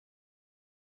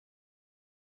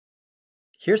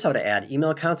Here's how to add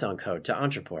email countdown code to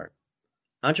Ontraport.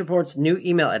 Ontraport's new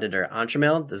email editor,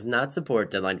 Ontramail, does not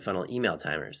support deadline funnel email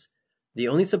timers. The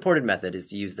only supported method is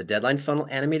to use the deadline funnel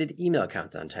animated email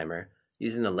countdown timer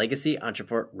using the legacy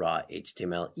Ontraport raw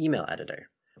HTML email editor.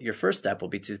 Your first step will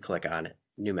be to click on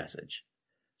New Message.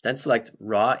 Then select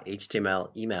Raw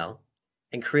HTML Email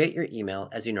and create your email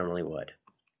as you normally would.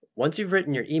 Once you've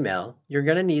written your email, you're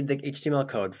going to need the HTML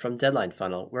code from Deadline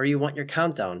Funnel where you want your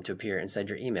countdown to appear inside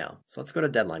your email. So let's go to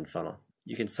Deadline Funnel.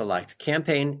 You can select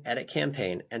Campaign, Edit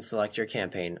Campaign, and select your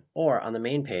campaign, or on the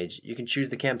main page, you can choose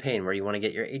the campaign where you want to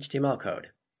get your HTML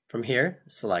code. From here,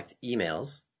 select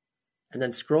Emails, and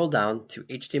then scroll down to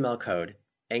HTML code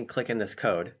and click in this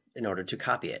code in order to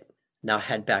copy it. Now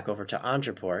head back over to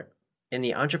Ontraport. In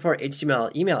the Ontraport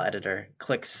HTML email editor,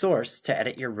 click Source to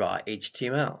edit your raw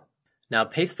HTML. Now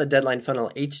paste the Deadline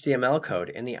Funnel HTML code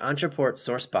in the Ontraport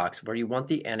source box where you want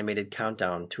the animated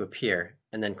countdown to appear,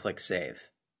 and then click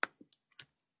Save.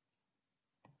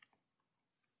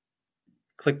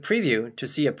 Click Preview to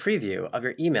see a preview of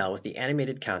your email with the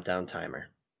animated countdown timer.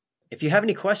 If you have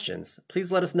any questions,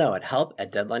 please let us know at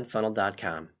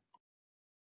help@deadlinefunnel.com.